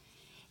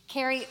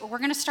Carrie, we're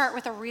going to start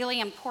with a really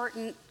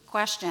important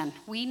question.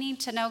 We need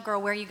to know,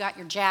 girl, where you got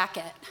your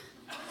jacket.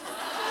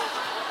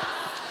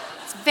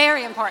 It's a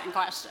very important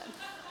question.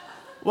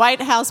 White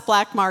House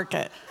Black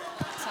Market.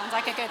 Sounds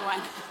like a good one.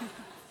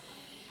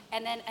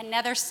 And then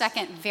another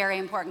second very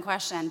important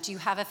question. Do you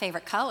have a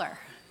favorite color?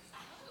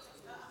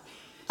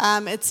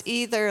 It's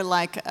either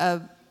like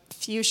a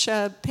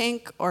fuchsia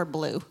pink or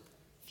blue.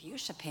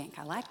 Fuchsia pink.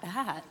 I like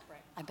that.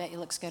 I bet it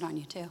looks good on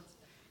you, too.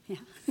 Yeah.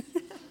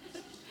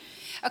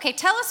 Okay,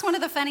 tell us one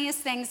of the funniest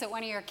things that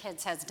one of your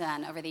kids has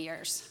done over the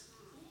years.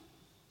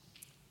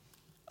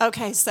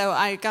 Okay, so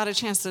I got a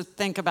chance to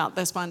think about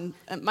this one.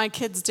 My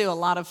kids do a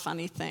lot of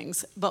funny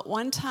things, but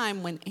one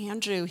time when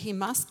Andrew, he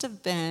must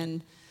have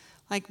been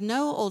like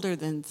no older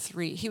than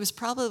 3. He was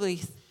probably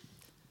 3,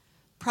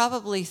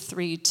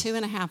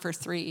 2.5 or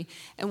 3,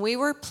 and we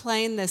were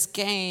playing this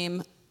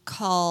game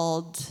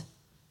called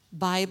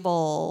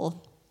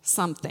Bible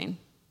something.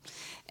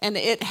 And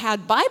it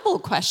had Bible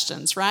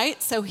questions,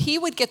 right? So he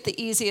would get the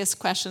easiest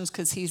questions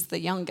because he's the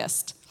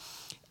youngest.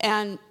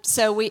 And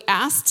so we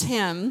asked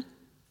him,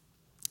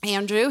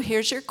 Andrew,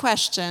 here's your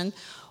question.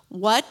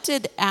 What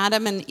did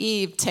Adam and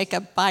Eve take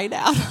a bite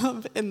out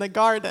of in the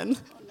garden?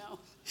 Oh, no.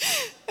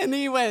 And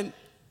he went,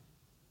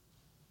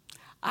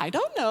 I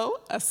don't know,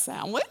 a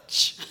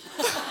sandwich?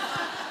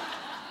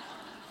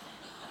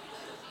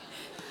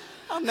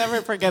 I'll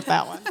never forget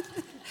that one.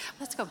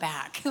 Let's go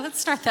back. Let's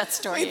start that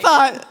story. We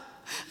thought,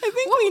 I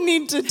think we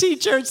need to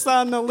teach our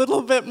son a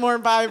little bit more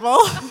Bible.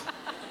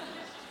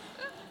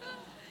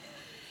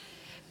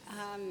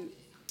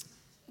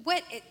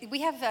 We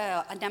have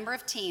a number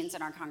of teens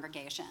in our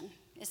congregation.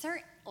 Is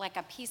there like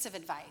a piece of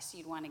advice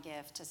you'd want to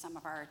give to some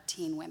of our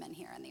teen women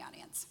here in the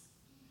audience?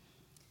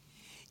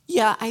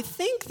 Yeah, I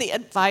think the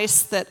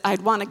advice that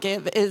I'd want to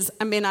give is,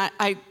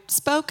 I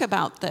spoke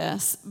about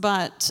this,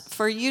 but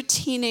for you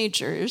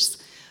teenagers,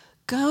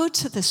 go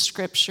to the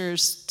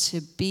scriptures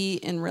to be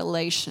in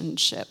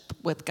relationship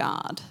with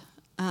God.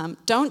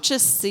 Don't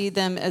just see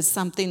them as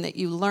something that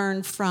you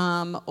learn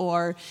from,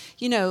 or,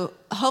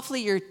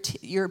 hopefully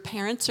your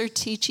parents are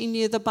teaching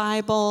you the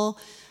Bible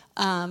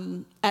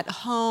at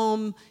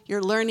home,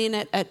 you're learning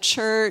it at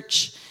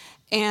church,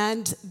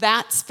 and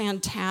that's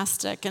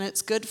fantastic. And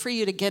it's good for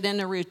you to get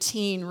in a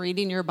routine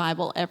reading your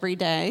Bible every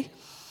day,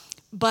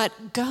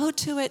 but go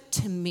to it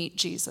to meet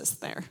Jesus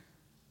there,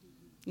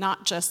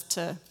 not just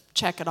to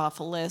check it off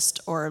a list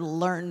or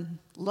learn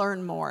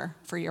more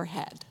for your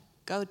head.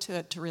 Go to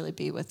it to really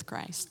be with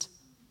Christ.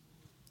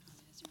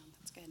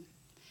 That's good.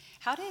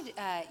 How did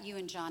you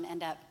and John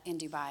end up in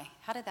Dubai?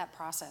 How did that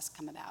process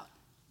come about?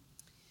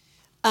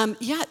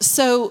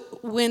 So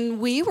when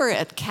we were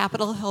at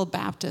Capitol Hill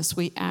Baptist,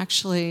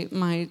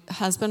 my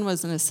husband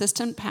was an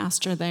assistant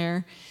pastor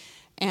there,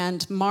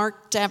 and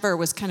Mark Dever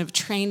was kind of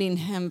training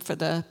him for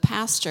the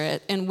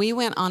pastorate, and we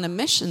went on a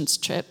missions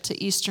trip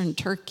to eastern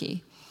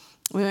Turkey.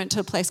 We went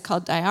to a place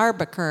called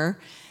Diyarbakir,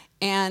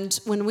 and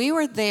when we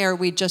were there,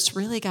 we just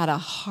really got a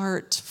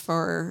heart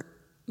for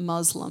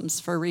Muslims,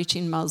 for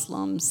reaching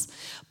Muslims.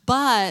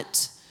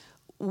 But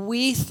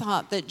we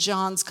thought that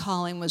John's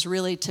calling was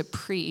really to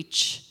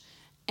preach,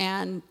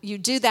 and you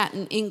do that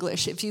in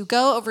English. If you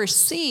go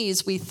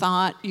overseas, we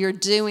thought you're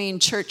doing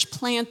church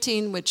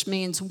planting, which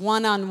means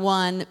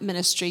one-on-one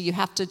ministry. You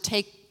have to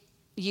take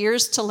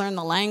years to learn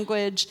the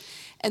language,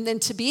 and then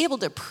to be able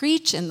to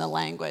preach in the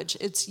language,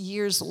 it's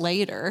years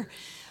later.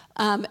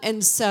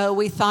 And so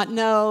we thought,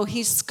 no,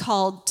 he's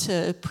called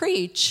to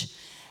preach.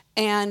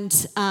 And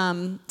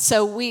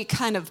so we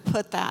kind of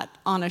put that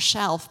on a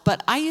shelf.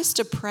 But I used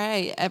to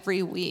pray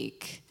every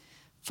week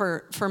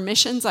for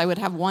missions. I would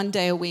have one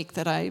day a week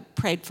that I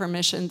prayed for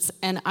missions.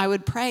 And I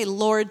would pray,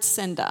 Lord,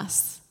 send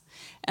us.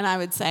 And I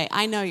would say,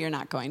 I know you're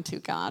not going to,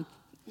 God,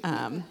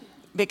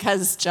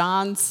 because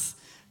John's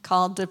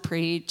called to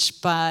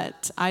preach,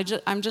 but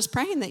I'm just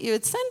praying that you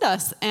would send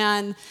us.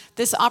 And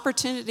this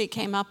opportunity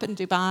came up in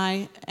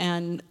Dubai,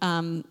 and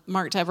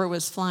Mark Dever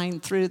was flying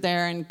through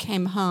there and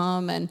came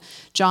home, and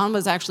John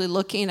was actually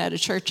looking at a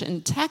church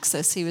in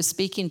Texas. He was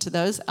speaking to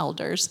those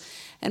elders,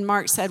 and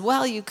Mark said,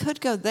 well, you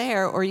could go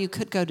there or you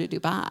could go to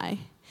Dubai.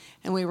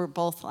 And we were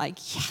both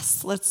like,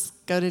 yes, let's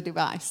go to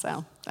Dubai.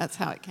 So that's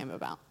how it came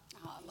about.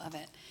 Oh, I love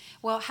it.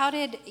 Well, how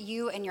did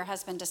you and your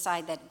husband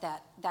decide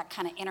that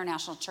kind of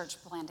international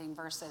church planting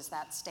versus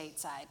that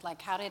stateside?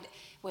 Like,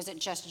 was it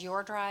just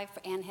your drive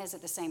and his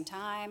at the same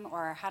time,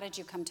 or how did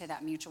you come to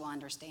that mutual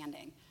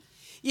understanding?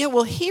 Yeah,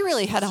 well, he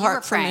really had a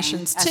heart for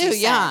missions too.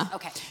 Yeah,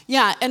 okay.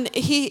 Yeah, and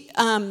he.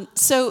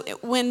 So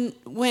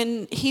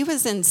when he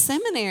was in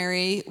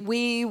seminary,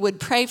 we would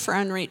pray for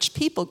unreached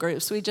people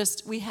groups.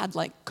 We had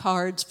like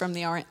cards from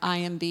the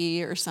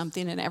IMB or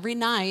something, and every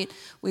night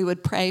we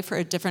would pray for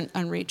a different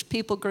unreached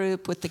people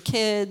group with the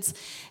kids.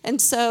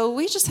 And so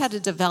we just had a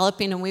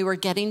developing, and we were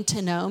getting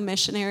to know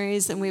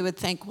missionaries, and we would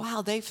think,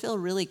 wow, they feel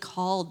really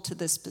called to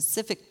this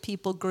specific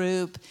people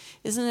group.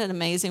 Isn't it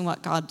amazing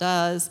what God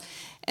does?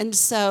 And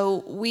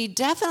so we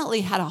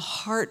definitely had a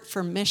heart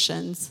for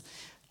missions,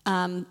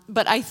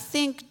 but I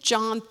think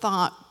John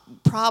thought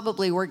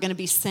probably we're going to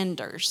be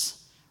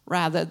senders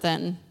rather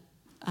than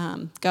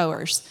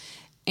goers.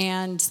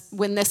 And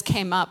when this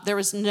came up, there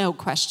was no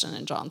question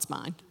in John's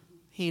mind.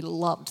 He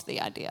loved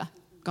the idea,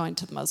 going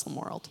to the Muslim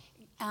world.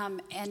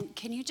 And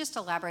can you just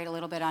elaborate a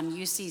little bit on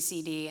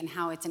UCCD and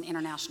how it's an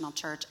international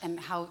church and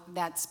how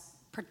that's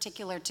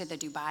particular to the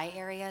Dubai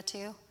area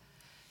too?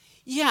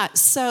 Yeah,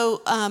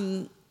 so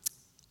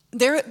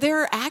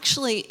there are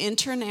actually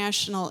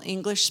international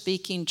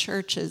English-speaking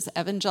churches,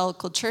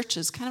 evangelical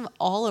churches, kind of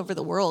all over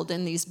the world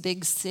in these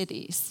big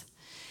cities.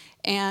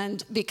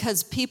 And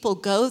because people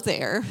go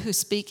there who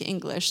speak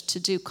English to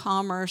do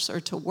commerce or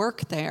to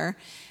work there,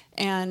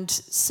 and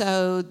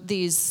so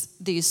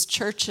these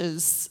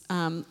churches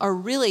are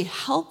really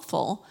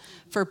helpful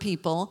for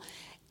people.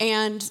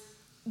 And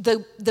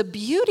the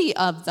beauty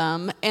of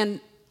them, and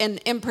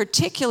in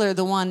particular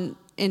the one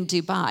in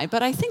Dubai,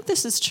 but I think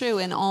this is true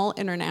in all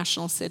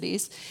international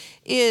cities,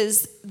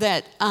 is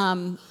that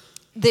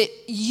that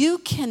you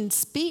can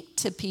speak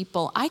to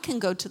people. I can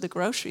go to the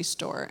grocery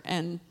store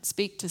and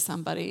speak to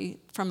somebody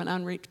from an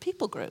unreached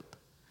people group.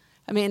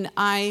 I mean,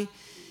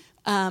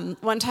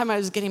 one time I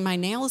was getting my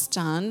nails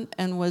done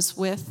and was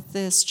with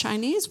this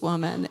Chinese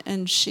woman,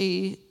 and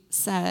she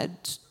said,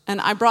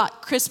 and I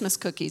brought Christmas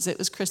cookies. It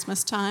was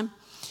Christmas time,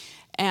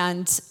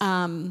 and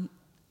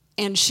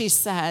she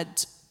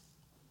said,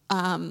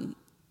 and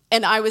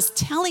I was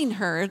telling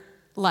her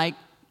like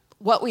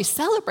what we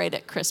celebrate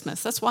at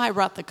Christmas. That's why I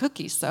brought the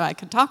cookies, so I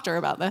could talk to her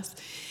about this.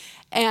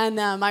 And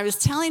I was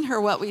telling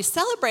her what we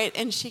celebrate,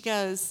 and she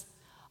goes,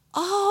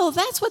 "Oh,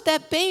 that's what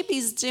that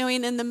baby's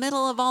doing in the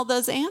middle of all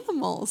those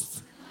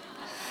animals."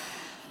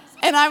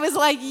 And I was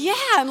like,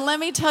 "Yeah, and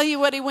let me tell you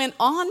what he went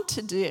on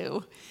to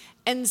do."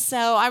 And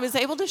so I was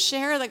able to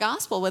share the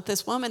gospel with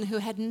this woman who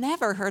had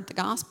never heard the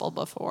gospel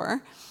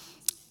before,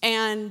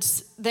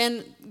 and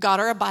then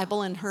got her a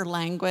Bible in her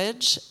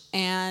language,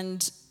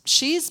 and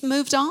she's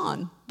moved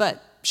on,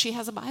 but she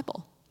has a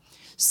Bible.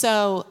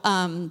 So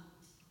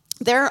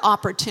there are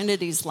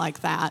opportunities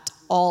like that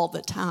all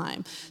the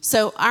time.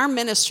 So our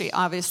ministry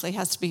obviously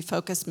has to be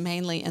focused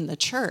mainly in the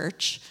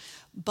church,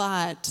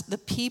 but the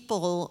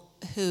people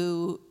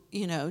who,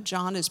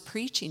 John is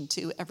preaching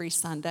to every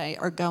Sunday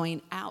are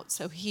going out.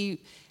 So he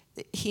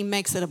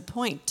makes it a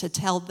point to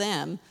tell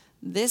them,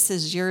 this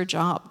is your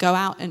job. Go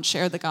out and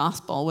share the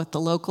gospel with the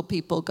local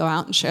people. Go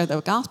out and share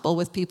the gospel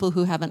with people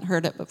who haven't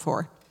heard it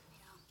before.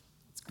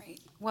 That's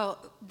great. Well,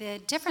 the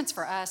difference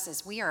for us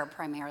is we are a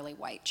primarily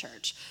white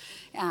church.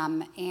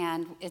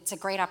 And it's a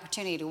great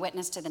opportunity to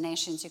witness to the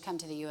nations who come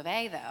to the U of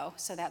A, though.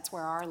 So that's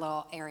where our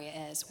little area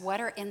is. What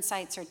are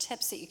insights or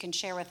tips that you can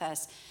share with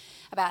us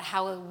about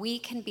how we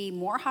can be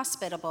more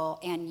hospitable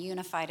and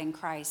unified in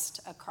Christ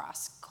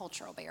across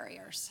cultural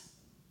barriers?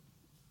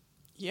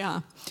 Yeah.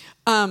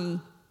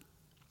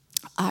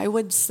 I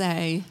would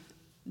say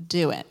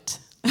do it.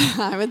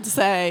 I would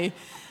say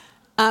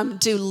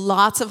do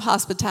lots of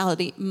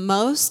hospitality.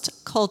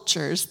 Most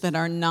cultures that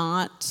are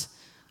not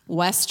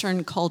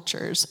Western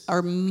cultures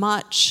are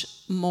much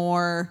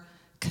more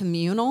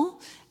communal,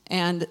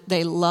 and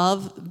they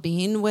love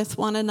being with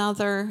one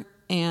another,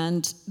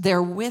 and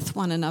they're with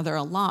one another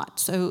a lot.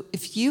 So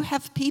if you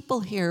have people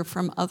here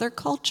from other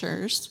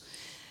cultures,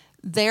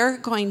 they're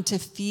going to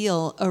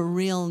feel a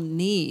real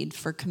need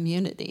for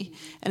community.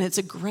 And it's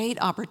a great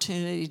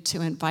opportunity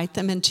to invite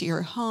them into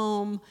your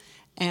home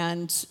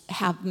and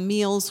have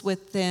meals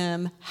with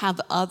them, have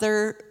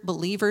other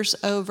believers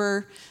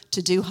over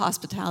to do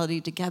hospitality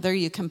together.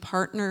 You can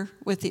partner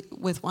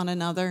with one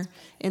another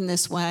in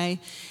this way.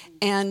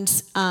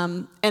 And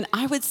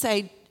I would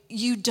say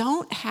you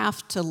don't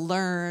have to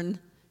learn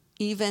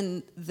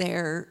even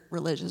their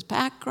religious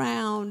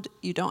background.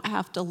 You don't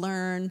have to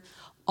learn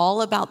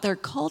all about their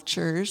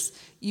cultures.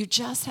 You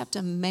just have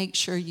to make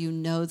sure you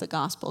know the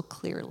gospel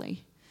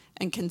clearly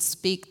and can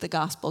speak the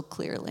gospel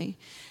clearly.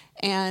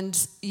 And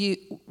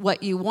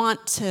what you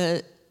want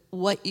to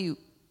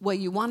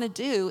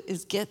do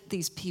is get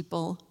these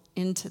people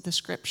into the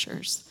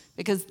scriptures,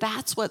 because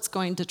that's what's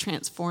going to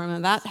transform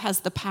them. That has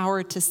the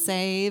power to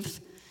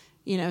save,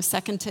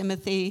 2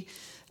 Timothy.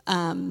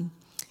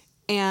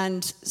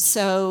 And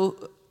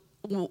so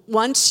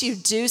once you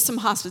do some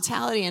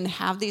hospitality and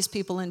have these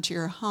people into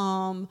your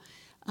home,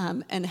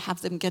 and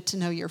have them get to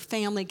know your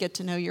family, get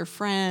to know your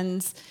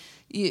friends,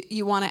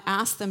 you want to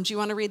ask them, do you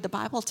want to read the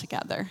Bible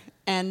together?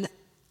 And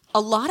a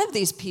lot of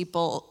these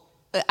people,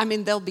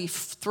 they'll be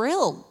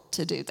thrilled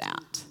to do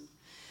that.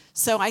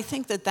 So I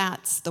think that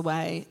that's the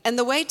way. And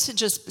the way to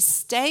just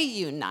stay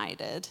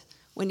united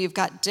when you've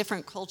got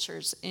different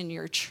cultures in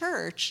your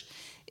church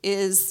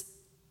is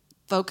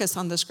focus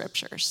on the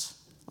scriptures.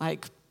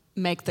 Like,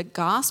 make the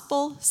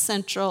gospel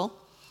central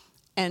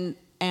and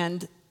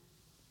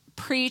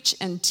preach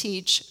and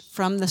teach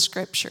from the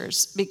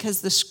scriptures,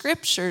 because the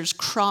scriptures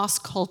cross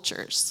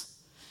cultures.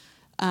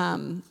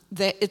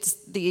 It's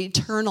the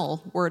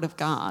eternal word of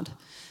God.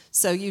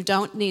 So you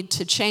don't need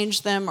to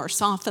change them or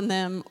soften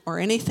them or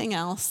anything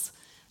else.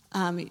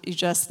 You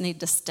just need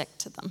to stick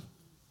to them.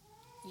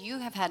 you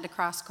have had to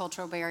cross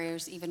cultural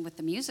barriers even with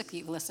the music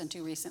you've listened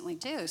to recently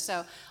too.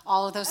 So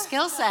all of those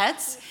skill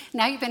sets,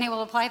 now you've been able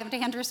to apply them to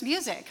Andrew's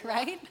music,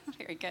 right?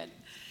 Very good.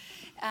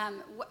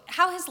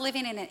 How has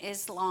living in an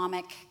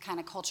Islamic kind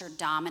of culture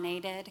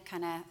dominated,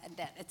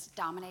 that it's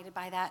dominated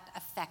by that,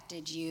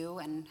 affected you,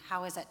 and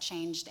how has that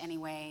changed any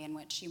way in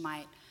which you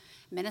might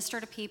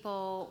minister to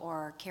people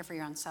or care for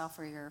your own self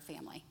or your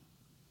family?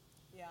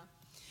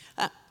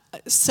 Yeah.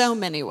 So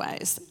many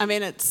ways. I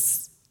mean,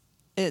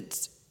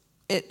 it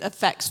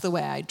affects the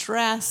way I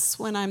dress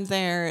when I'm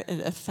there.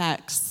 It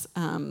affects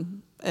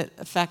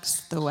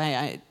the way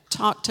I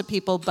talk to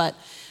people. But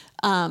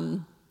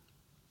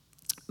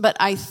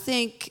I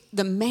think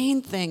the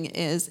main thing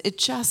is it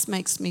just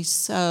makes me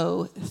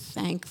so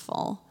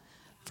thankful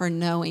for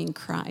knowing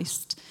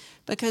Christ,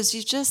 because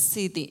you just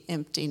see the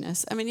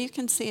emptiness. I mean, you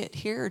can see it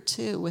here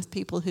too with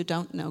people who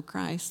don't know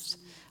Christ.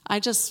 I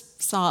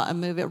just saw a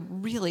movie, a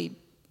really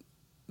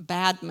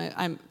bad movie.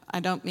 I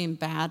don't mean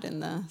bad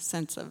in the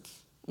sense of,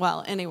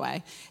 well,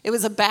 anyway, it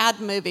was a bad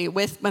movie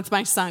with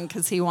my son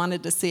because he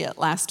wanted to see it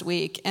last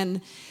week.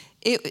 And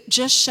it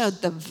just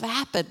showed the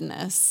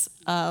vapidness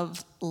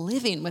of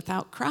living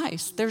without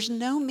Christ. There's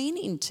no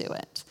meaning to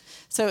it.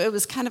 So it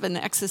was kind of an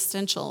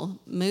existential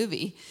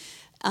movie.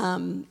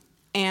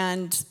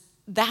 And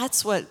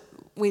that's what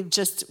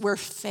we're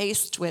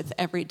faced with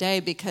every day,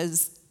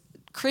 because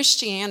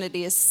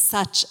Christianity is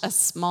such a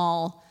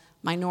small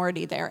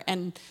minority there.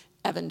 And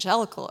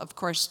evangelical, of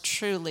course,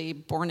 truly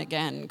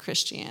born-again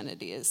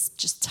Christianity is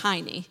just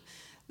tiny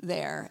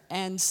there.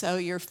 And so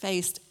you're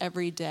faced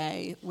every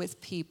day with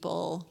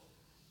people,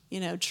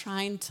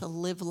 trying to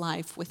live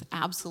life with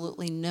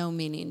absolutely no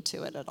meaning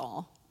to it at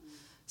all.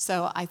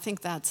 So I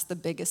think that's the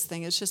biggest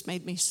thing. It's just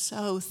made me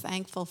so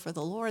thankful for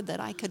the Lord that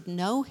I could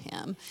know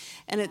him.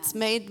 And it's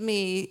made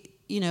me,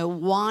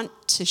 want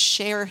to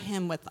share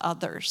him with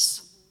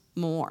others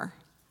more.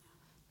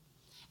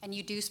 And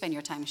you do spend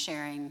your time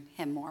sharing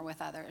him more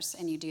with others,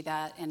 and you do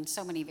that in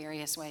so many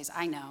various ways,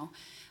 I know,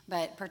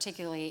 but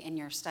particularly in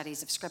your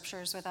studies of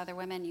scriptures with other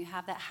women, you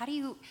have that. How do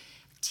you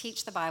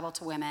teach the Bible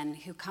to women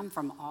who come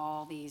from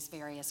all these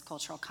various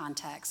cultural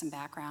contexts and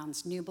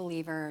backgrounds, new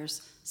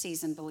believers,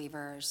 seasoned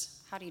believers?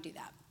 How do you do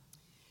that?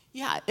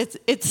 Yeah,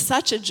 it's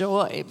such a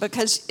joy,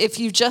 because if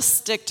you just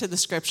stick to the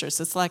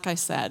scriptures, it's like I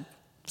said,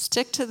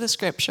 stick to the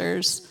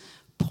scriptures,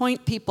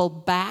 point people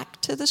back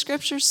to the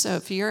scriptures. So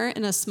if you're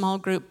in a small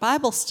group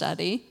Bible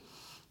study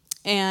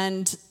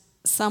and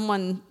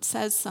someone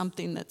says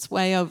something that's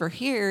way over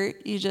here,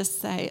 you just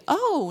say,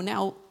 oh,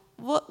 now,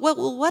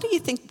 what do you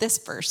think this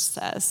verse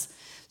says?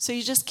 So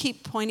you just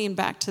keep pointing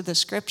back to the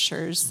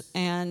scriptures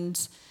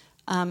and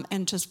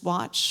just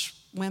watch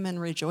women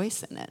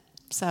rejoice in it.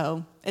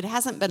 So it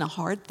hasn't been a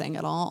hard thing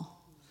at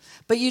all.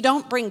 But you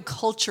don't bring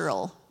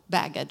cultural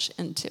baggage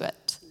into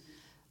it.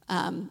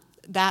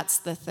 That's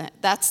the thing.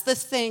 That's the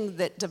thing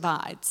that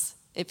divides.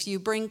 If you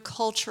bring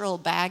cultural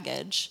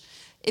baggage,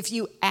 if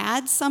you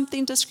add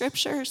something to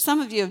Scripture,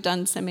 some of you have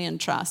done Simeon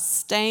Trust,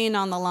 staying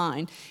on the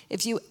line.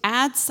 If you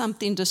add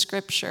something to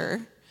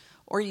Scripture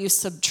or you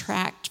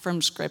subtract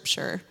from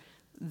Scripture,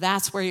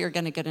 that's where you're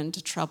going to get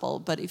into trouble.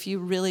 But if you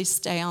really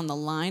stay on the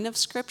line of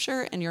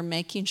Scripture and you're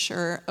making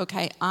sure,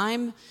 okay,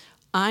 I'm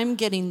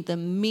getting the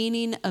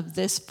meaning of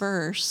this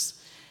verse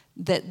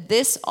that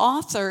this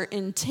author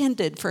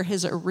intended for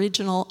his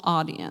original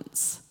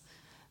audience,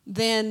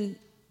 then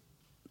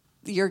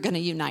you're going to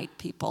unite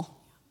people.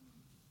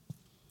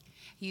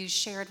 You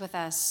shared with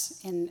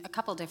us in a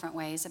couple different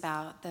ways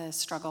about the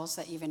struggles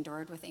that you've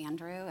endured with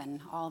Andrew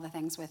and all the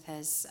things with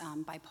his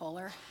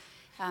bipolar.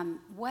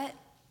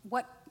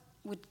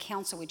 What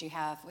counsel would you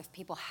have if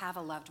people have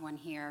a loved one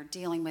here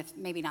dealing with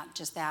maybe not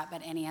just that,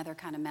 but any other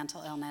kind of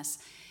mental illness,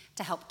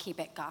 to help keep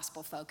it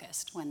gospel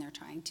focused when they're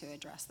trying to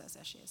address those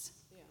issues?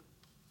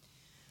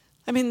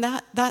 I mean,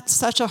 that's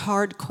such a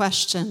hard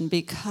question,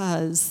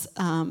 because,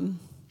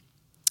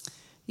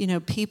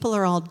 people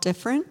are all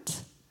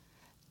different.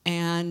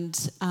 And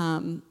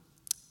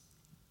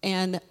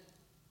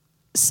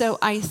so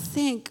I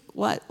think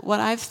what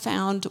I've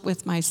found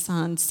with my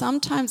son,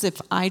 sometimes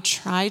if I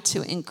try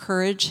to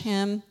encourage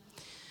him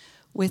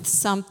with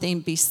something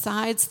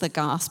besides the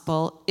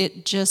gospel,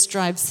 it just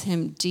drives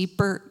him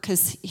deeper,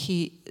 because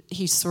he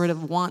sort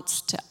of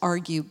wants to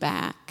argue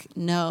back.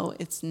 No,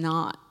 it's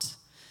not.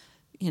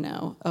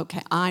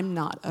 Okay, I'm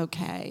not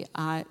okay.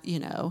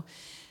 He'll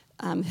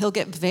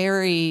get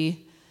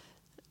very,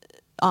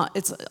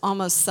 it's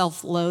almost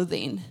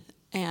self-loathing.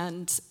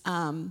 And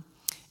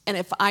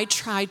if I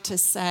tried to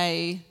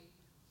say,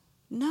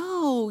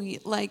 no,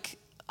 like,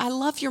 I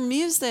love your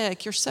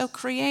music, you're so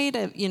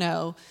creative,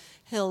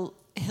 he'll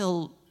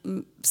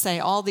say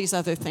all these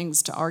other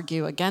things to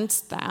argue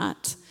against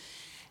that.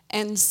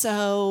 And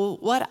so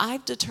what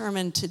I've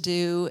determined to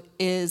do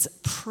is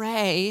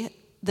pray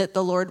that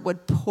the Lord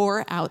would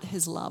pour out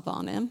his love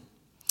on him,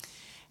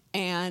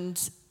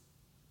 and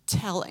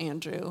tell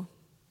Andrew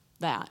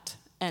that,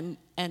 and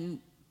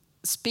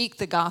speak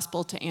the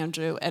gospel to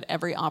Andrew at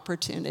every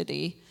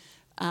opportunity,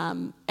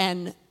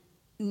 and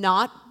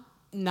not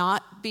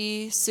not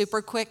be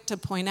super quick to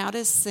point out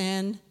his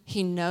sin.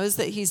 He knows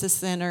that he's a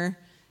sinner.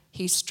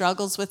 He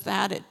struggles with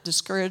that. It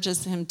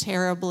discourages him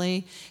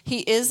terribly. He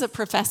is a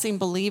professing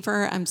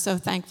believer. I'm so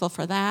thankful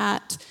for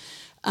that.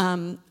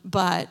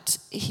 But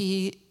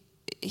he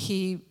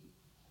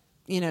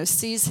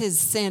sees his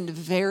sin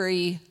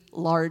very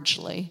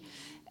largely.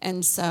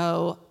 And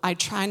so I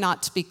try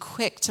not to be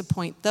quick to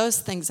point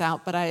those things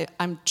out, but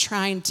I'm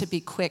trying to be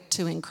quick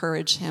to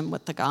encourage him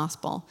with the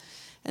gospel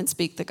and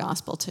speak the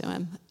gospel to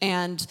him.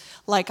 And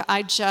like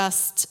I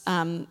just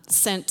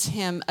sent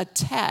him a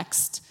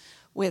text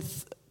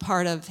with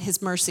part of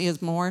His Mercy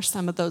is More,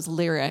 some of those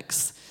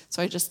lyrics.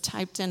 So I just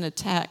typed in a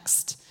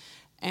text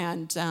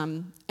and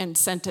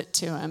sent it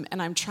to him.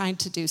 And I'm trying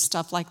to do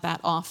stuff like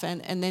that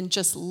often. And then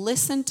just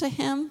listen to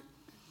him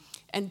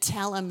and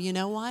tell him, you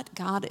know what?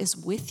 God is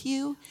with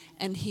you,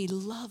 and he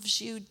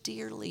loves you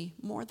dearly,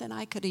 more than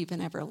I could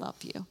even ever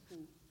love you.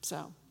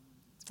 So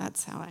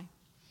that's how I...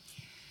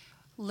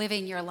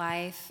 Living your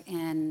life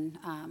in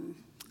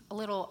a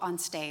little on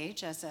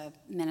stage as a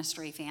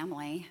ministry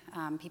family,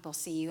 people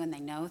see you and they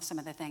know some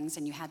of the things,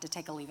 and you had to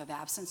take a leave of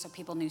absence, so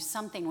people knew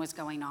something was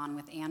going on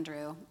with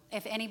Andrew.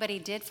 If anybody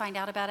did find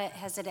out about it,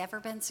 has it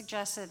ever been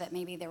suggested that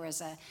maybe there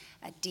was a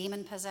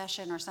demon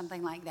possession or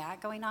something like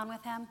that going on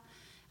with him?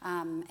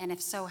 And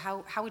if so,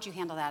 how would you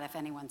handle that if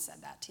anyone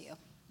said that to you?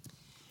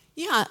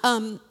 Yeah,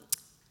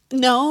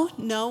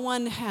 no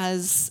one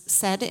has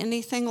said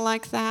anything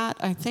like that,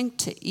 I think,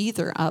 to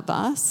either of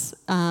us.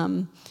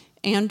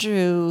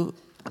 Andrew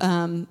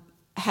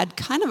had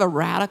kind of a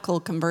radical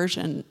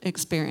conversion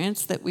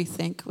experience that we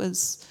think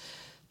was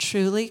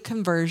truly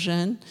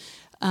conversion.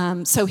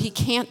 So he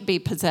can't be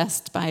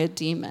possessed by a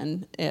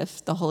demon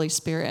if the Holy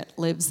Spirit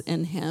lives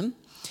in him.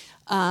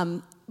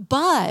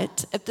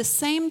 But at the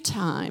same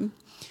time,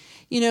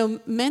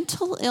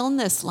 mental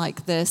illness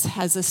like this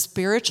has a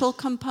spiritual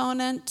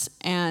component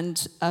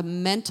and a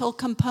mental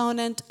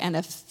component and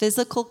a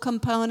physical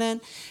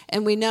component.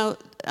 And we know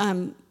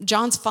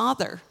John's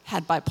father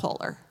had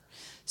bipolar.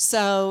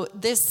 So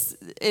it's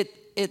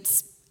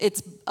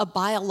a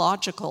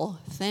biological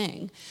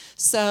thing.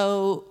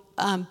 So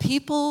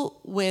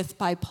people with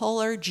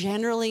bipolar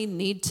generally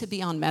need to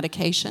be on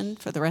medication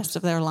for the rest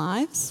of their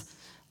lives.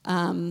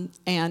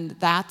 And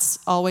that's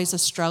always a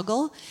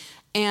struggle.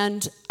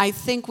 And I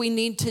think we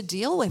need to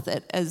deal with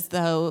it as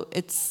though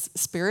it's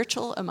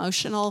spiritual,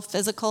 emotional,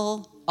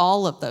 physical,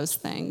 all of those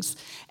things.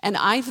 And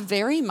I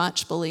very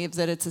much believe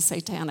that it's a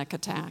satanic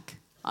attack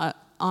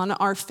on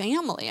our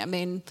family. I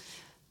mean,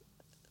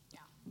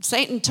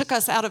 Satan took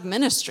us out of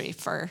ministry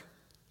for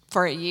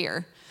a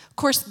year. Of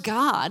course,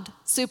 God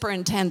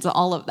superintends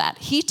all of that.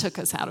 He took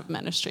us out of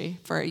ministry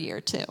for a year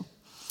too.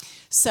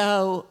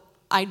 So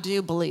I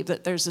do believe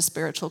that there's a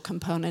spiritual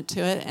component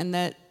to it, and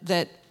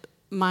that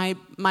my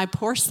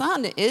poor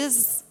son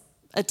is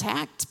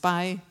attacked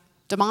by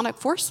demonic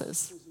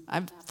forces.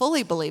 I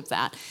fully believe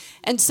that.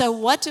 And so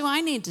what do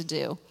I need to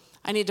do?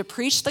 I need to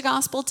preach the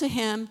gospel to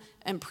him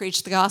and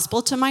preach the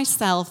gospel to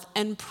myself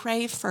and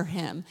pray for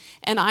him.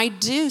 And I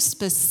do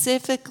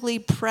specifically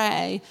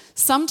pray,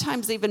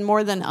 sometimes even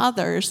more than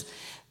others,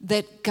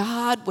 that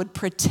God would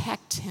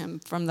protect him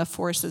from the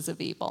forces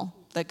of evil,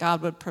 that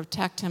God would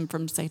protect him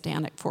from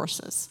satanic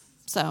forces.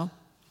 So...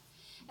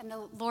 And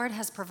the Lord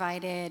has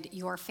provided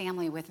your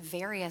family with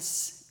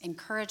various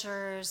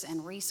encouragers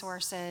and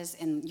resources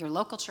in your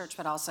local church,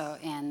 but also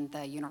in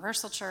the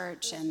Universal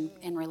Church and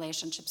in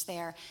relationships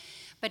there.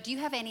 But do you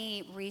have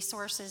any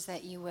resources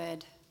that you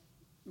would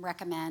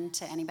recommend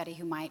to anybody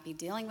who might be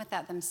dealing with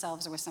that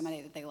themselves or with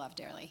somebody that they love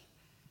dearly?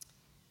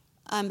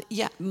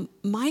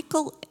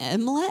 Michael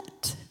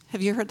Emlet,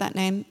 have you heard that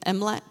name?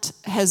 Emlet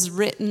has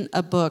written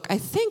a book, I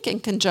think in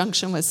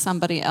conjunction with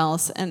somebody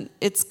else, and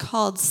it's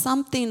called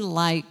something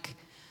like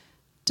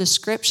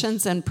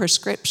Descriptions and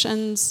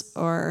Prescriptions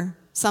or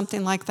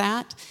something like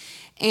that.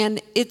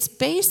 And it's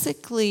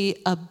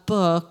basically a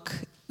book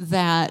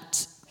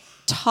that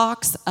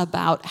talks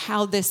about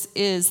how this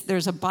is.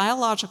 There's a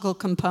biological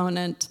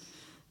component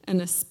and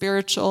a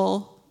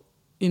spiritual,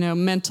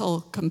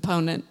 mental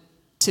component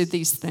to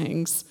these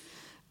things.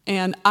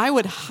 And I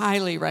would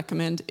highly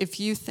recommend, if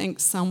you think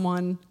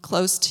someone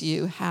close to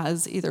you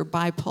has either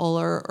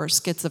bipolar or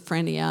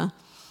schizophrenia,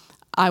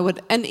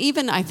 and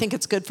even I think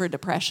it's good for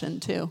depression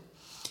too.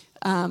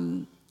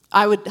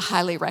 I would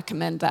highly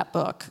recommend that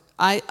book.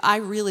 I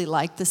really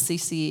like the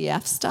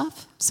CCEF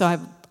stuff, so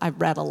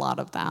I've read a lot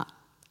of that.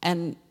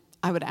 And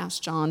I would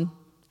ask John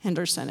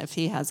Henderson if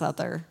he has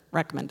other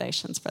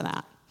recommendations for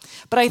that.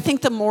 But I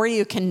think the more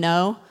you can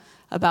know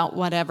about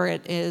whatever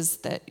it is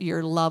that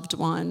your loved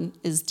one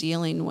is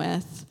dealing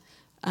with,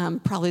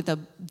 probably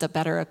the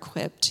better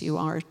equipped you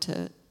are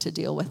to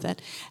deal with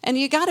it. And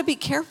you got to be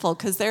careful,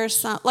 because there's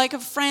some, like a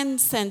friend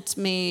sent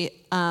me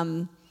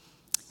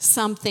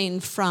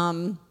something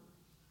from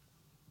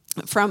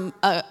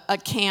a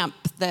camp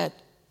that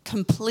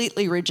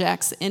completely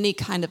rejects any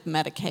kind of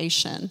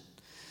medication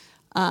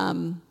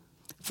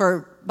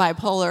for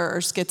bipolar or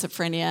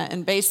schizophrenia.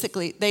 And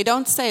basically, they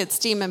don't say it's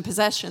demon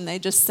possession, they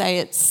just say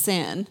it's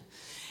sin.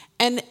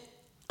 And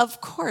of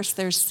course,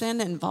 there's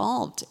sin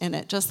involved in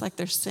it, just like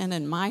there's sin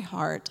in my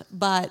heart.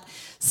 But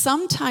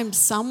sometimes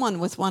someone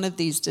with one of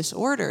these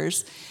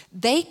disorders,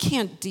 they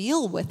can't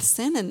deal with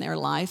sin in their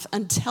life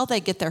until they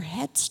get their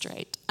head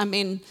straight. I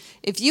mean,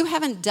 if you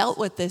haven't dealt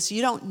with this,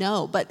 you don't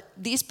know. But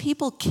these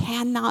people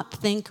cannot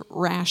think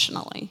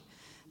rationally.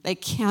 They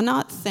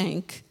cannot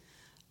think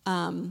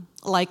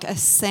like a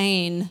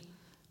sane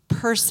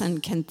person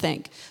can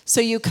think.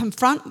 So you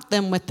confront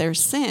them with their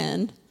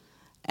sin,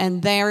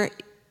 and they're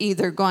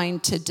either going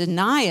to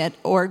deny it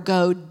or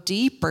go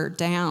deeper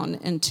down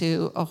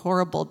into a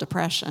horrible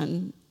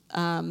depression.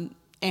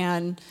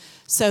 And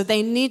so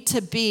they need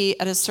to be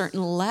at a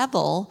certain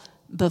level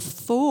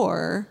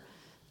before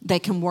they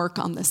can work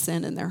on the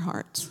sin in their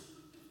hearts.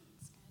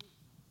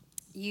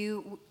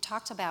 You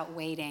talked about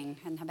waiting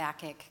and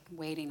Habakkuk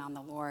waiting on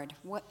the Lord.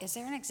 Is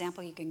there an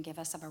example you can give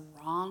us of a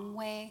wrong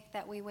way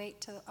that we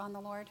wait on the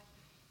Lord?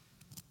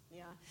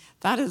 Yeah,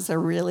 that is a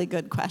really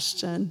good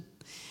question.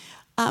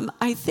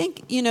 I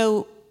think,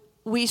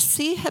 we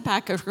see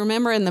Habakkuk,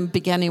 remember in the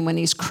beginning when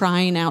he's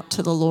crying out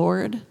to the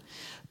Lord,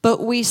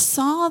 but we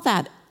saw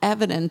that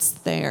evidence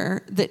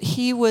there that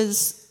he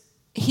was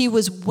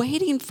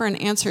waiting for an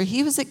answer.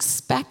 He was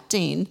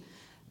expecting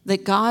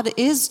that God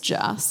is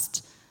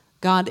just,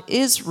 God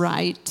is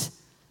right.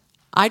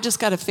 I just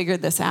got to figure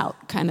this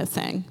out kind of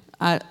thing.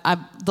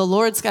 The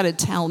Lord's got to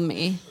tell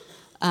me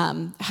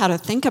how to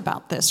think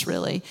about this,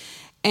 really.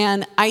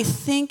 And I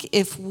think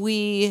if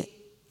we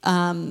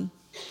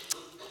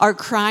are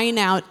crying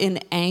out in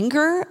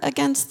anger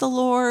against the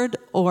Lord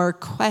or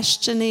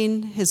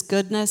questioning his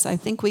goodness, I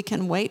think we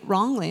can wait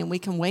wrongly and we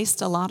can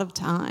waste a lot of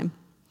time.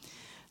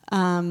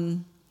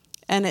 And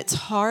it's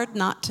hard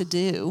not to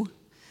do.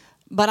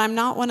 But I'm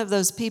not one of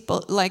those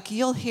people, like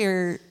you'll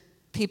hear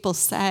people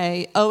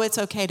say, oh, it's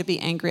okay to be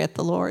angry at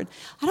the Lord.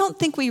 I don't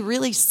think we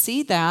really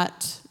see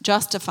that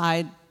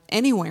justified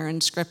anywhere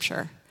in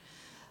Scripture.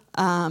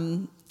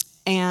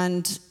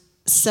 And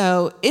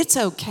so it's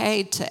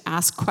okay to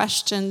ask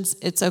questions.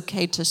 It's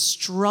okay to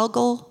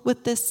struggle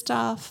with this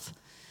stuff.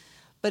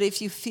 But if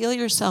you feel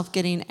yourself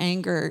getting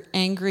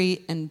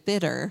angry and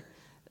bitter,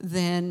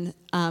 then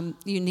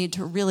you need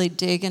to really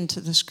dig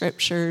into the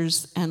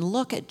Scriptures and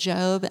look at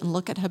Job and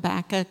look at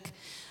Habakkuk,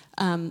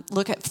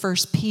 look at 1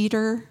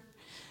 Peter,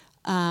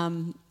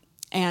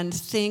 and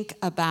think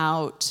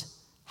about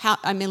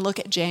look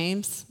at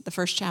James, the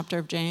first chapter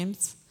of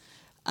James,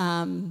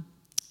 and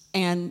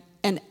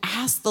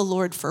ask the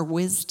Lord for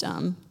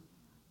wisdom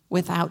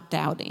without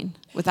doubting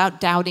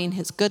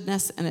his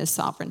goodness and his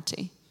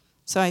sovereignty.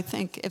 So I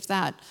think if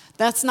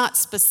that's not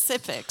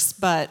specifics,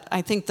 but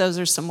I think those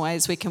are some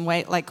ways we can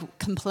wait, like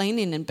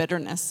complaining and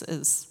bitterness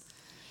is,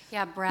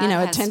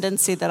 a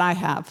tendency that I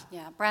have.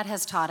 Yeah, Brad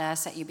has taught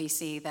us at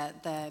UBC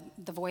that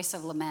the voice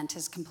of lament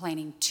is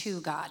complaining to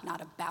God,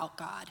 not about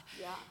God.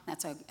 Yeah.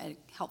 That's a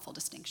helpful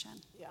distinction.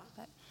 Yeah.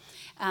 But,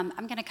 I'm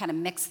going to kind of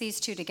mix these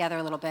two together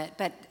a little bit,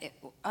 but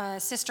a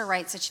sister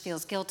writes that she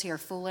feels guilty or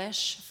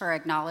foolish for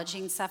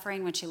acknowledging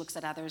suffering when she looks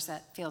at others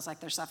that feels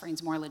like their suffering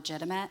is more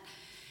legitimate.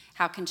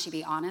 How can she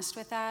be honest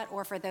with that?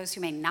 Or for those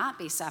who may not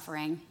be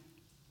suffering,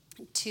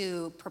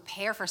 to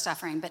prepare for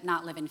suffering but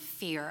not live in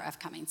fear of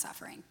coming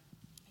suffering?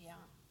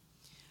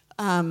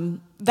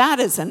 That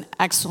is an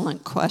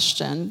excellent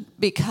question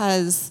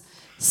because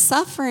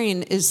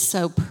suffering is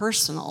so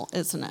personal,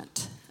 isn't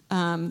it?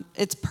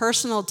 It's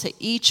personal to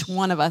each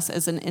one of us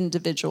as an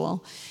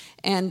individual.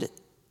 And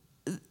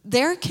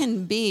there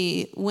can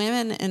be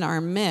women in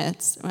our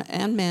midst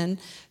and men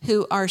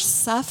who are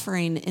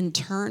suffering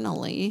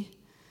internally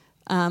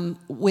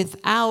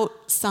without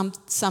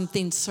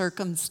something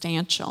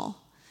circumstantial.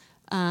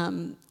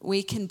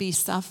 We can be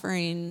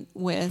suffering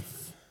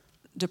with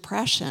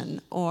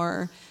depression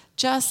or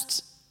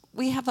just,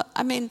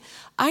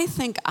 I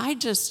think I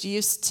just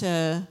used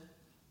to,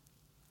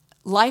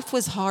 life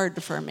was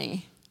hard for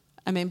me.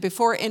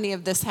 Before any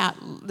of this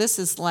happened, this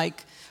is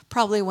like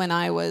probably when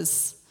I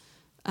was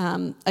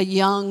a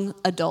young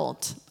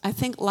adult. I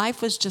think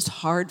life was just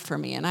hard for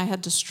me and I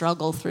had to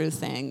struggle through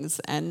things.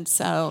 And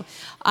so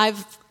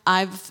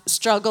I've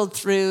struggled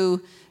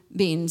through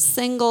being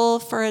single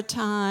for a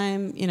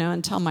time,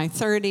 until my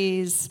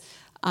 30s.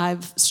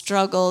 I've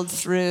struggled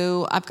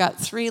through, I've got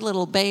 3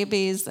 little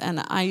babies,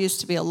 and I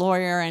used to be a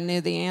lawyer. I knew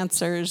the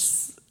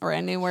answers, or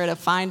I knew where to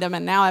find them,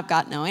 and now I've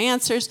got no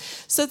answers.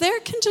 So there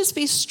can just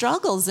be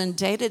struggles in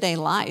day-to-day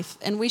life,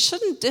 and we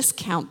shouldn't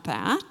discount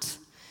that.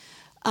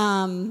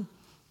 No,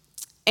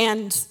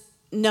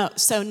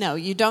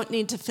 you don't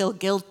need to feel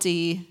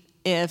guilty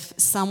if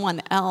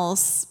someone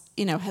else,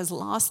 has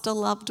lost a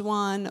loved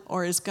one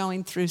or is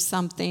going through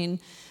something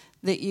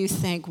that you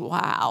think,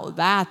 wow,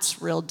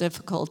 that's real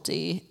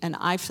difficulty, and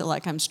I feel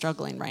like I'm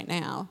struggling right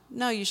now.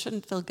 No, you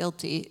shouldn't feel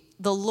guilty.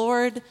 The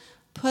Lord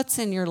puts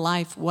in your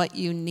life what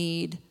you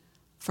need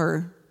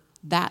for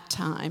that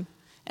time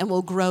and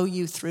will grow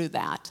you through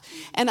that.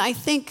 And I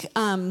think,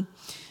 the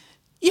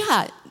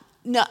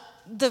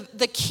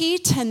key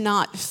to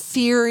not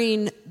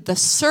fearing the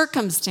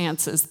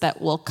circumstances that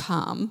will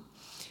come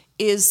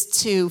is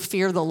to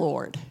fear the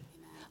Lord.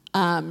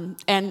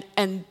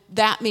 And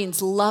that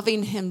means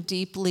loving him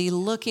deeply,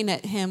 looking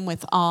at him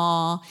with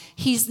awe.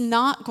 He's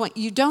not going,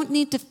 you don't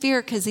need to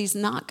fear, because he's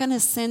not going to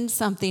send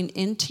something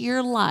into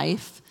your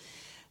life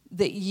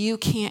that you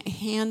can't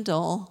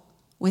handle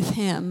with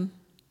him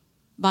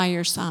by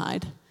your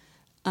side,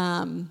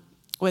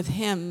 with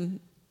him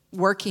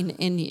working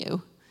in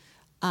you.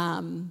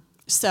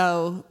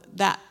 So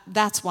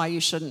that's why you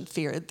shouldn't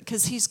fear,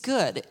 because he's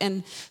good.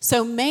 And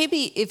so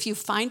maybe if you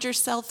find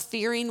yourself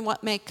fearing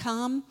what may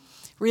come,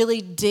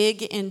 really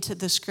dig into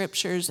the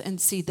scriptures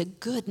and see the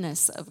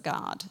goodness of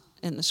God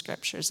in the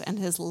scriptures and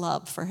his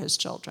love for his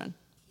children.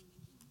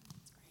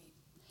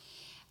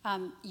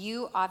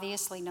 You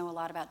obviously know a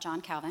lot about John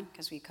Calvin,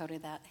 because we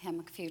quoted that hymn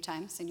a few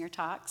times in your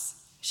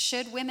talks.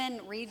 Should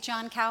women read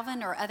John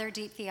Calvin or other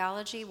deep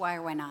theology? Why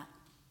or why not?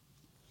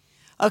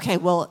 Okay,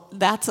 well,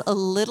 it's a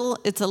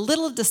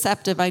little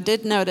deceptive. I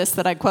did notice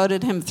that I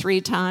quoted him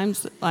 3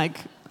 times, like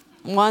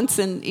once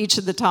in each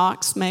of the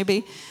talks,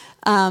 maybe.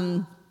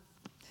 I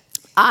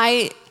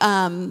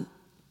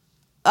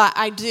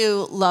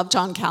do love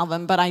John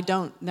Calvin, but I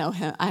don't know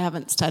him. I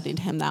haven't studied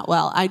him that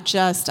well. I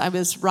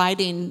was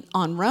writing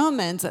on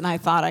Romans, and I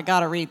thought I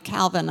got to read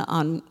Calvin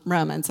on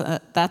Romans.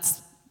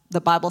 That's the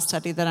Bible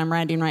study that I'm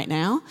writing right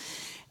now.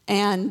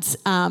 And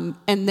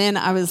then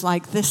I was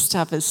like, this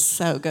stuff is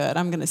so good.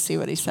 I'm going to see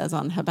what he says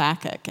on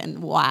Habakkuk.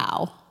 And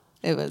wow,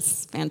 it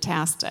was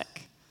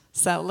fantastic.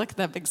 So look at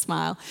that big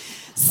smile.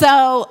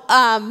 So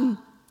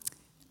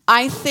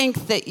I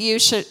think that you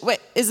should, wait,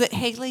 is it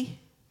Haley?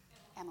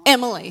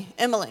 Emily.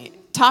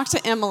 Talk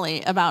to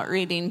Emily about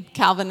reading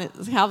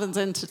Calvin's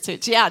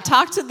Institutes. Yeah,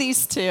 talk to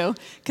these two,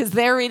 because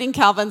they're reading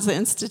Calvin's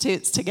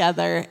Institutes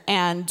together.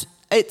 And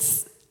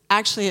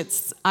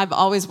I've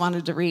always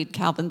wanted to read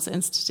Calvin's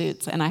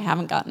Institutes, and I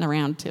haven't gotten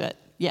around to it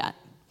yet.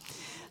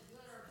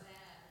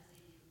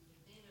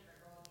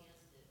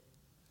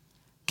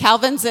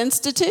 Calvin's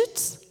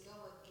Institutes?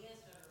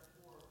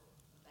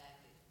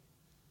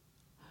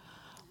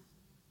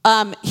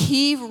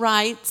 He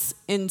writes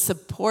in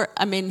support.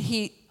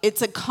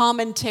 It's a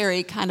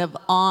commentary kind of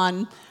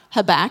on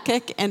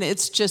Habakkuk, and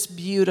it's just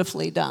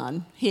beautifully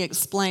done. He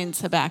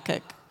explains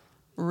Habakkuk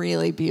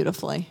really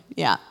beautifully.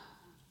 Yeah.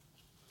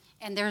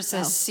 And there's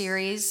a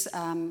series,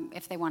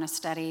 if they want to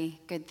study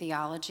good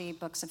theology,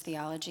 books of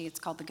theology, it's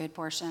called The Good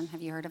Portion.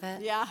 Have you heard of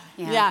it? Yeah.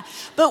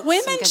 But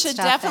women should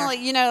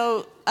definitely,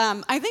 there.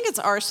 I think it's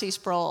R.C.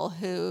 Sproul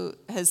who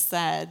has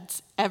said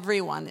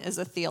everyone is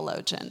a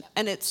theologian.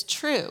 And it's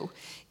true.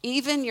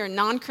 Even your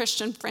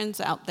non-Christian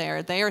friends out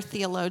there, they are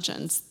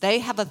theologians. They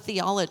have a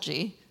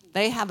theology.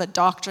 They have a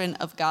doctrine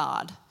of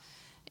God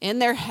in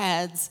their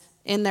heads,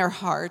 in their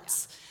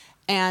hearts.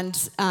 And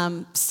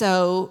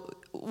so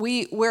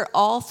we're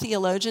all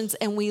theologians,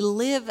 and we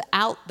live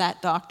out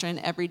that doctrine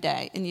every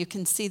day. And you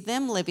can see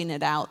them living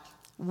it out.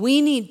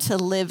 We need to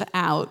live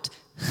out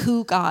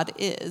who God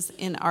is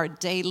in our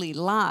daily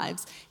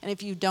lives. And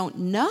if you don't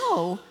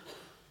know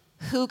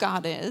who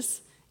God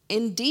is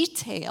in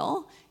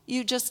detail,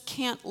 you just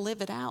can't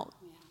live it out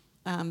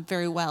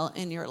very well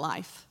in your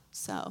life.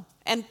 So,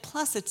 and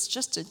plus, it's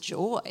just a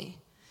joy.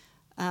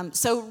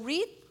 So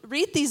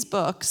read these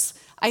books.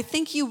 I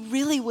think you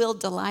really will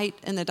delight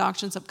in the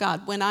doctrines of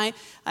God. When I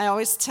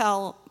always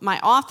tell my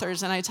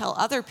authors, and I tell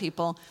other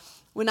people,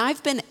 when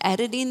I've been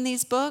editing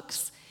these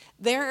books,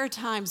 there are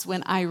times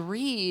when I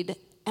read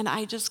and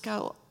I just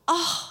go,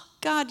 oh,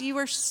 God, you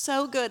are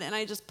so good. And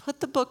I just put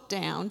the book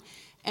down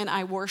and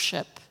I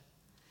worship.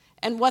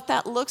 And what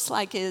that looks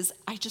like is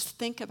I just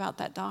think about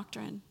that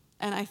doctrine.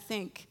 And I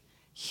think,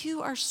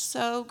 you are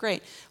so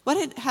great.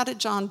 How did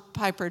John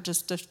Piper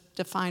just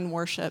define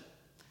worship?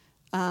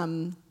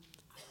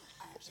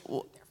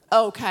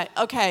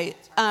 Okay.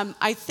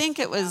 I think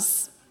it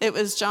was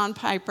John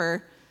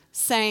Piper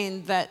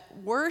saying that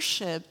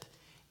worship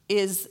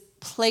is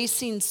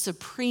placing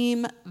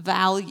supreme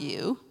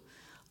value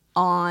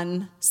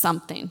on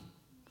something.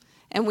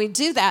 And we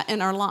do that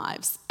in our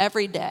lives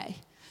every day.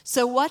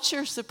 So what's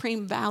your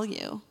supreme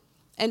value?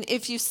 And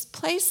if you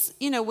place,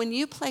 when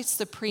you place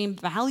supreme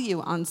value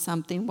on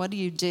something, what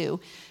do?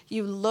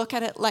 You look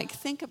at it like,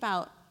 think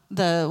about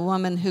the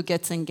woman who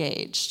gets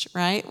engaged,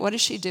 right? What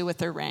does she do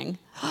with her ring?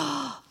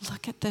 Oh,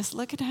 look at this.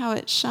 Look at how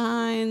it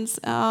shines.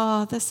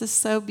 Oh, this is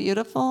so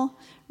beautiful,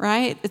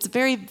 right? It's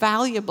very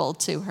valuable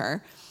to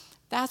her.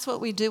 That's what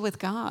we do with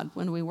God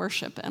when we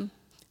worship him.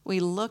 We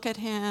look at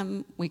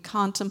him, we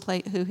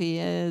contemplate who he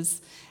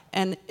is,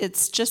 and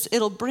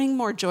it'll bring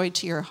more joy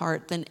to your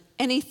heart than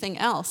anything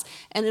else,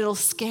 and it'll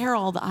scare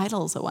all the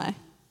idols away.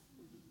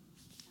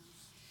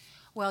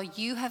 Well,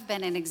 you have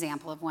been an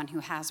example of one who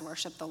has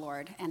worshiped the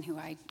Lord and who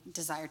I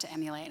desire to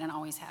emulate and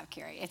always have,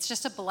 Carrie. It's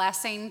just a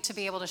blessing to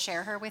be able to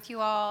share her with you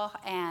all,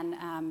 and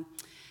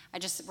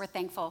we're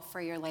thankful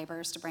for your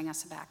labors to bring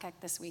us Habakkuk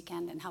this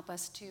weekend and help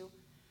us to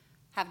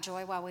have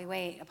joy while we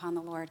wait upon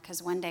the Lord,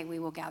 because one day we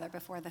will gather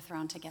before the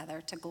throne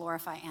together to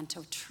glorify and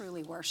to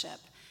truly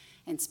worship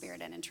in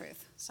spirit and in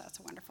truth. So it's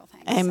a wonderful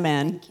thing.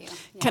 Amen. So thank you.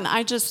 Yeah. Can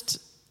I just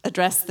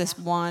address this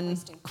one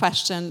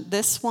question?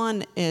 This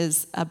one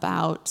is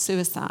about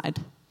suicide.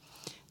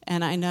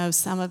 And I know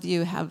some of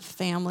you have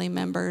family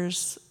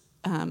members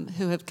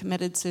who have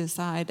committed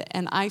suicide,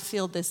 and I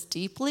feel this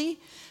deeply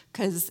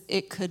because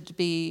it could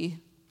be,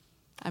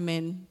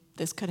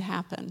 this could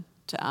happen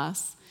to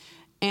us.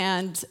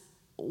 And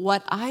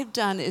what I've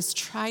done is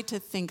try to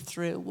think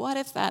through, what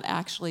if that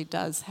actually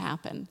does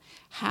happen?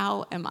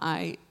 How am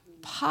I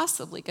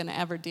possibly going to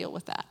ever deal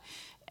with that?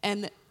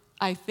 And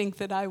I think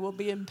that I will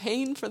be in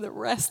pain for the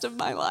rest of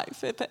my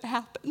life if it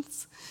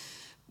happens.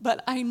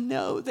 But I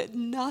know that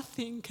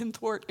nothing can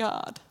thwart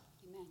God.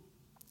 Amen.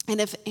 And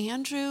if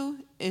Andrew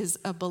is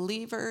a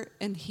believer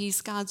and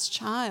he's God's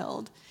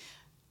child,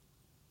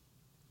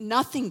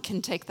 nothing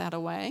can take that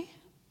away.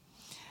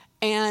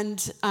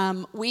 And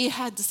we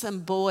had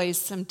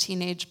some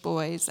teenage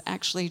boys,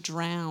 actually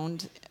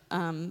drowned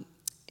at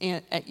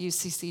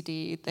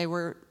UCCD.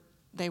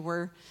 They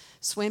were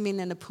swimming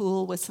in a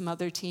pool with some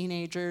other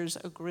teenagers.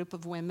 A group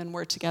of women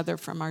were together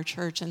from our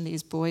church, and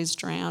these boys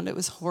drowned. It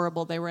was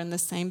horrible. They were in the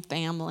same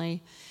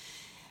family.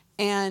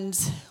 And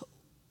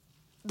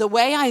the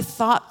way I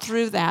thought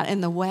through that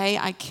and the way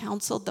I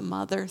counseled the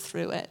mother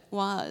through it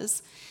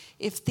was,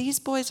 if these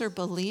boys are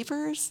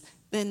believers,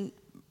 then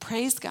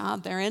praise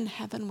God, they're in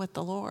heaven with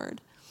the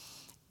Lord.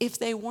 If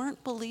they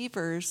weren't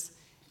believers,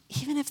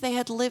 even if they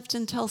had lived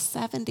until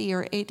 70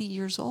 or 80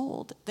 years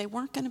old, they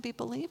weren't going to be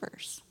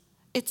believers.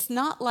 It's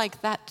not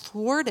like that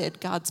thwarted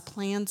God's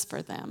plans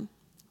for them,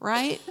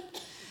 right?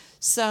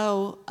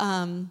 So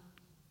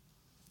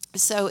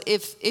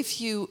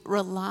if you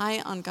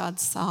rely on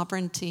God's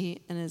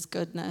sovereignty and his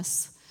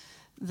goodness,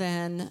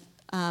 then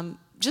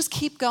just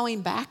keep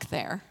going back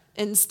there.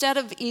 Instead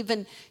of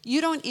you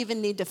don't even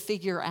need to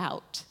figure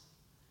out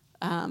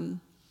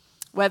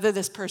whether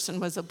this person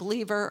was a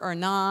believer or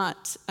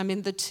not.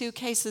 The two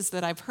cases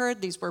that I've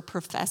heard, these were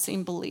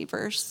professing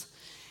believers.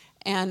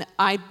 And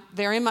I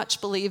very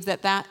much believe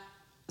that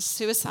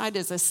suicide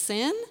is a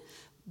sin,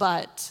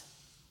 but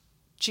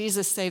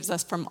Jesus saves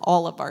us from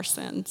all of our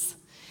sins.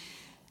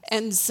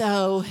 And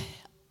so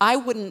I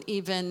wouldn't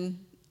even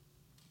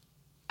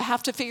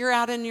have to figure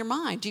out in your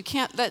mind. You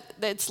can't,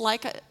 it's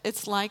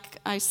like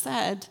I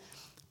said,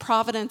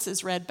 providence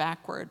is read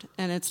backward,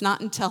 and it's not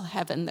until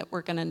heaven that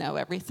we're going to know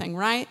everything,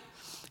 right?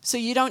 So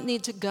you don't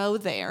need to go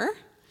there.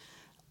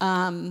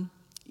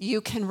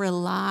 You can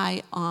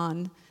rely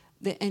on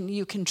and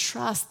you can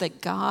trust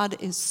that God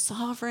is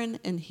sovereign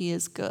and he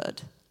is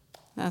good.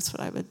 That's what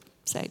I would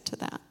say to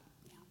that.